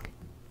crossing?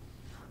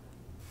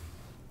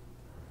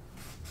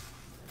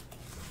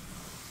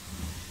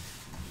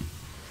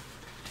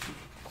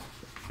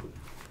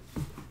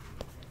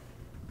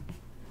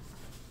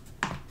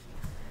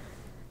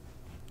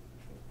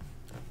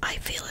 I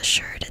feel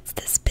assured it's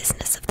this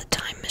business of the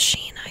time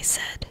machine, I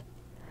said,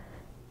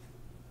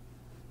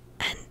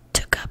 and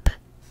took up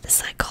the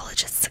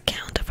psychologist's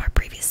account of our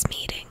previous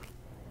meeting.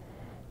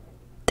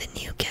 The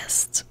new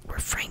guests were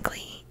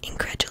frankly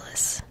incredulous.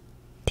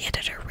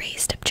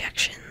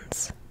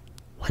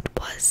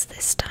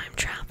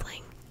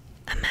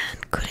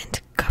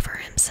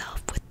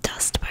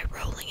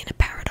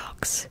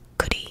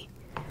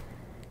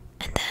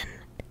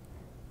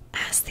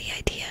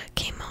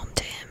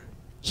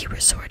 he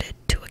resorted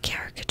to a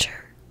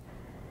caricature.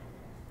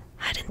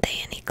 Hadn't they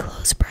any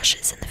clothes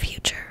brushes in the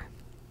future?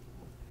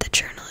 The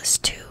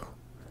journalist, too,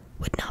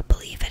 would not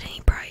believe at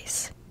any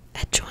price,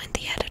 had joined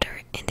the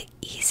editor in the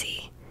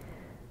easy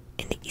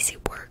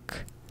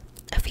work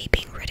of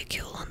heaping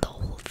ridicule on the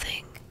whole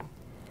thing.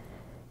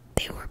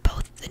 They were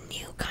both the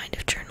new kind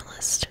of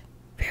journalist,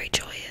 very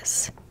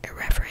joyous,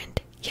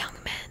 irreverent young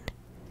men.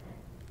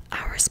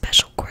 Our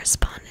special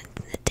correspondent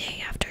in the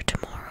day after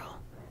tomorrow,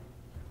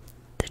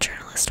 the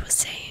journalist was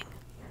saying,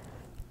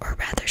 or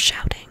rather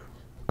shouting,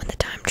 when the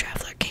time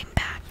traveler came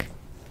back.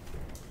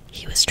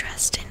 He was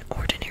dressed in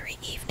ordinary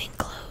evening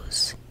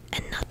clothes,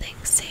 and nothing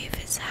save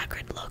his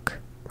haggard look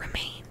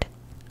remained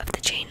of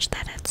the change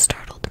that had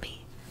startled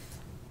me.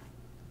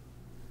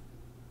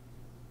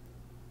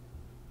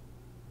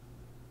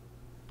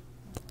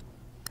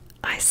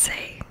 "I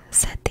say,"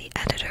 said the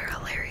editor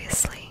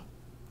hilariously,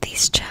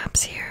 "these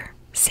chaps here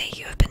say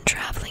you have been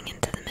traveling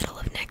into the middle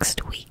of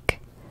next week.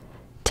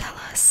 Tell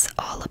us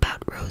all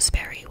about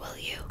Roseberry, will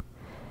you?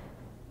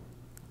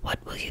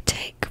 What will you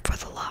take for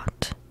the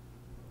lot?"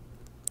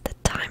 The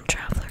time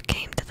traveler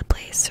came to the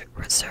place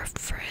reserved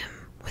for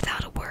him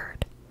without a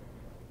word.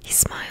 He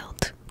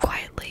smiled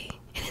quietly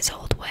in his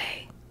old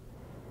way.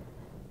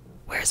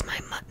 "Where's my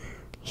mutton?"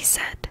 he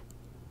said.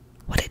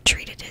 What a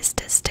treat it is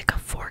to stick a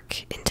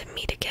fork into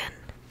meat again.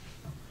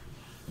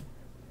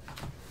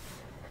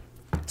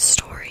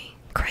 "Story,"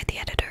 cried the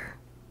editor.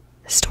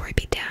 "Story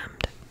be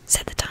damned,"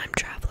 said the time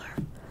traveler.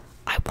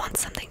 "I want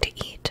something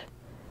to eat.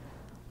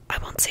 I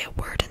won't say a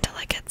word until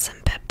I get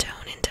some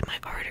peptone into my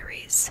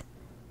arteries.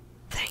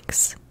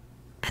 Thanks.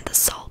 And the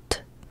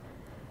salt."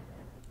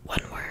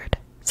 "One word,"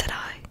 said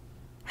I.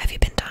 "Have you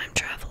been time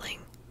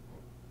traveling?"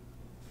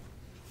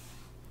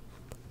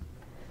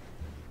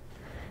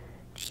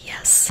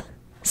 "Yes,"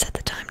 said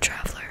the time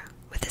traveler,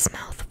 with his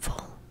mouth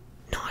full,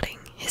 nodding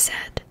his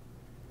head.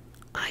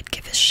 "I'd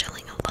give a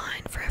shilling a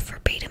line for a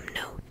verbatim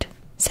note,"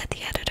 said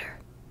the editor.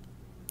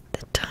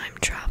 The time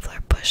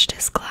traveler pushed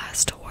his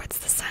glass towards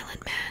the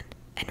silent man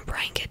and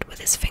rang it with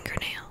his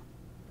fingernail.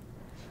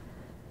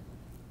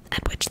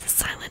 At which the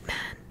silent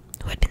man,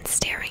 who had been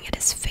staring at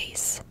his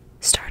face,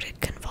 started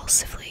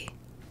convulsively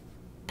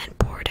and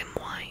poured him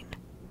wine.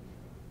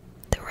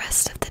 The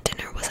rest of the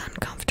dinner was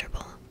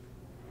uncomfortable.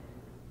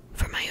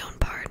 For my own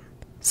part,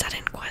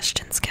 sudden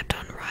questions kept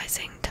on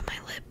rising to my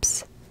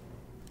lips,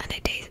 and I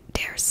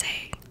dare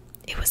say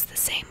it was the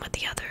same with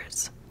the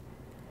others.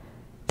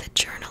 The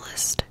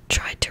journalist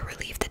tried to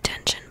relieve the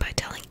tension by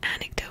telling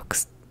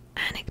anecdotes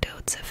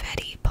of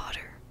Hetty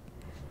Potter.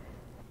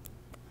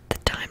 The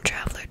time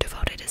traveler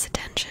devoted his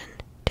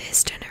attention to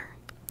his dinner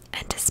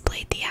and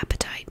displayed the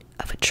appetite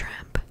of a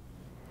tramp.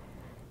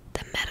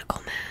 The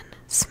medical man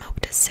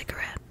smoked a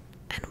cigarette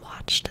and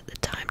watched the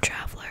time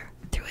traveler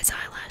through his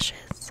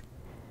eyelashes.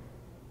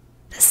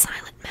 The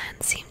silent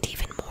man seemed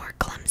even more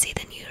clumsy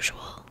than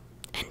usual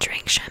and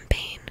drank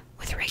champagne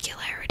with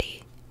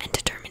regularity and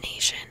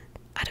determination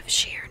out of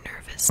sheer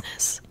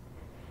nervousness.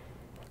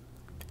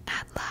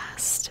 At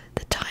last,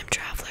 the time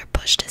traveler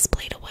pushed his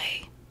plate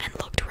away and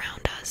looked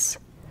round us.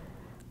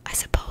 "I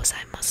suppose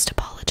I must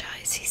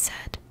apologize," he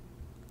said.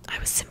 "I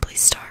was simply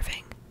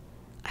starving.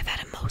 I've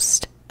had a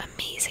most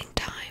amazing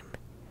time."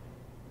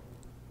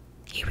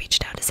 He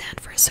reached out his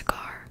hand for a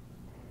cigar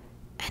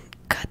and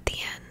cut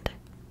the end.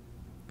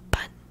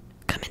 "But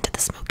come into the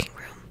smoking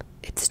room.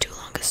 It's too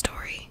long a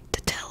story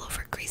to tell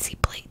over greasy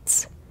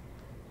plates."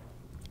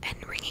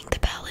 And ringing the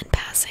bell in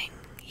passing,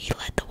 he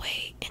led the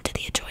way into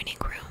the adjoining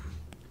room.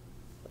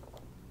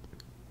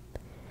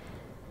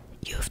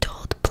 "You have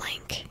told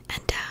Blank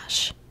and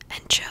Dash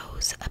and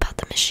Joe's about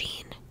the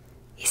machine,"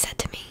 he said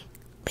to me,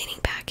 leaning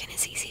back in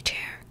his easy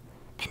chair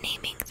and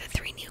naming the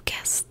 3 new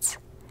guests.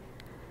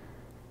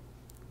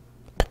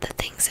 "But the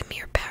thing's a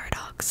mere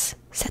paradox,"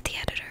 said the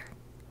editor.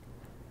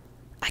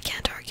 "I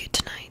can't argue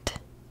tonight.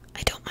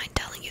 I don't mind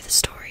telling you the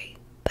story,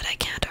 but I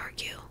can't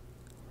argue.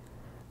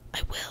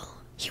 I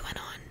will," he went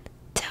on,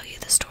 "tell you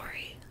the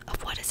story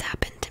of what has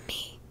happened to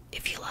me,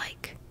 if you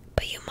like,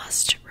 but you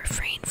must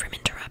refrain from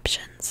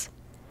interruptions.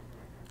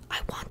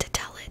 I want to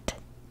tell it,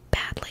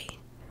 badly.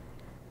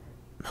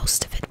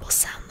 Most of it will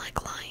sound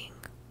like lying,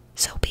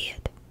 so be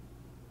it.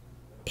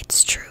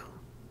 It's true,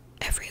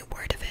 every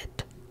word of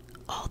it,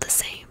 all the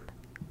same.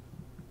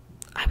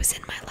 I was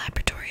in my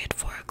laboratory at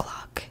 4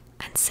 o'clock,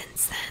 and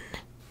since then,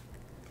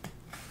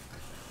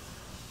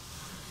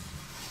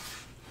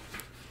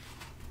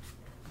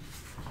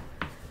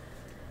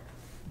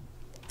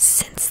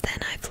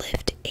 I've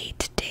lived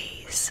 8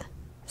 days,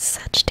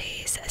 such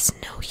days as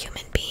no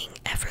human being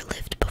ever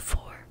lived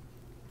before.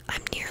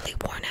 I'm nearly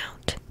worn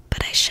out,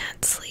 but I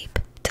shan't sleep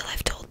till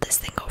I've told this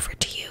thing over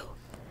to you.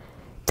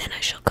 Then I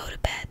shall go to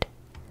bed.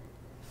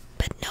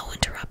 But no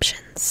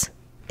interruptions.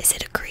 Is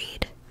it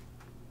agreed?"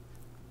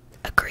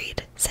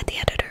 "Agreed," said the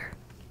editor,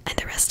 and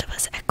the rest of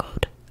us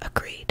echoed,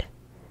 "Agreed."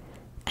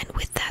 And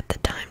with that the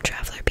time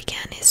traveler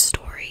began his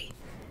story,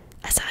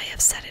 as I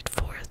have set it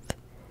forth.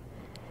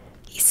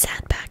 He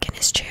sat back in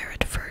his chair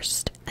at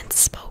first and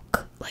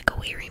spoke like a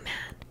weary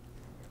man.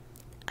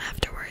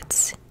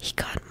 Afterwards, he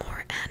got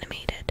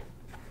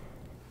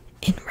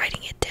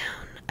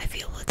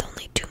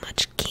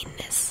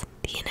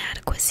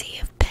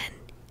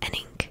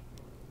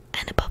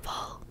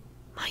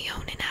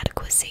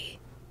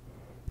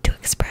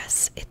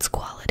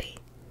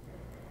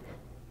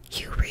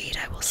You read,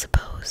 I will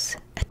suppose,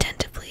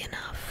 attentively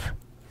enough,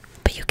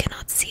 but you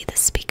cannot see the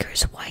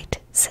speaker's white,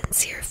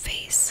 sincere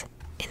face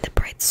in the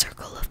bright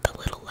circle of the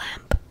little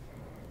lamp,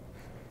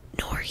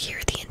 nor hear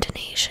the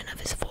intonation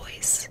of his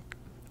voice.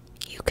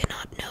 You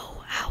cannot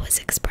know how his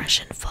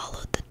expression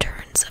followed the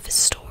turns of his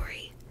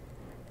story.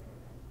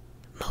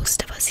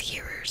 Most of us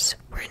hearers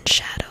were in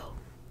shadow,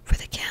 for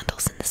the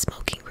candles in the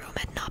smoking room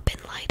had not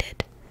been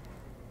lighted,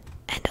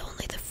 and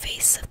only the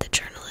face of the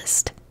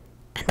journalist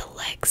and the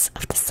legs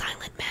of the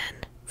silent man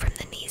from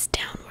the knees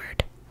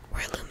downward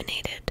were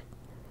illuminated.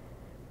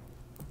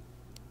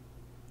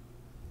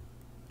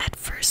 At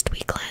first we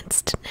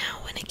glanced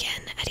now and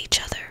again at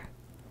each other.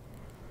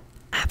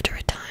 After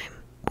a time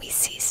we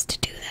ceased to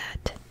do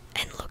that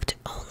and looked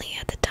only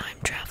at the time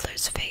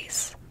traveler's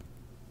face.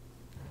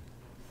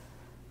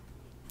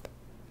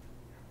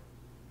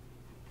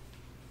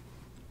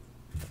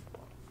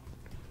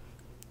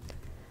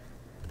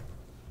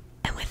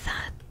 And with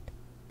that,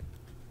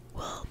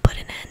 we'll put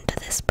an end to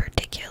this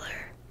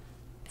particular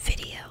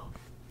video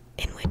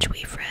in which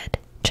we've read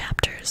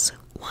chapters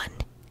 1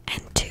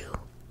 and 2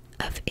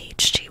 of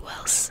H.G.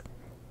 Wells'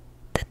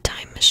 The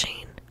Time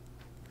Machine.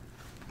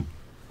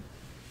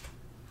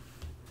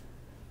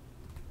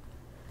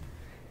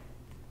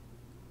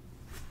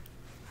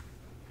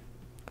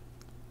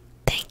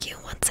 Thank you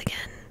once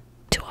again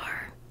to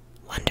our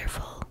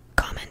wonderful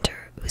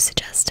commenter who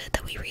suggested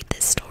that we read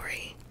this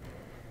story.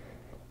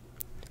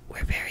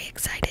 We're very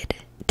excited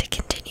to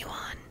continue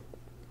on,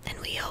 and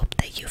we hope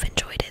that you've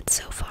enjoyed it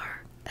so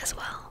far as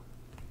well.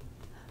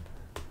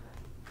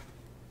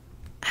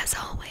 As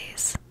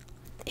always,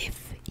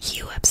 if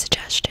you have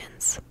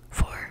suggestions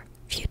for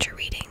future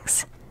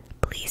readings,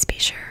 please be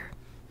sure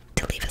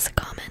to leave us a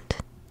comment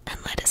and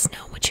let us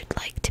know what you'd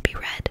like to be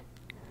read.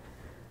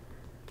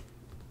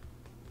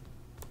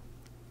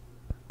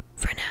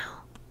 For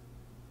now,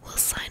 we'll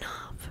sign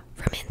off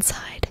from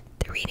inside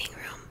the reading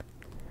room.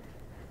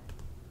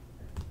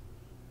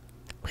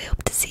 We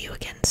hope to see you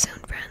again soon,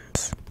 friends.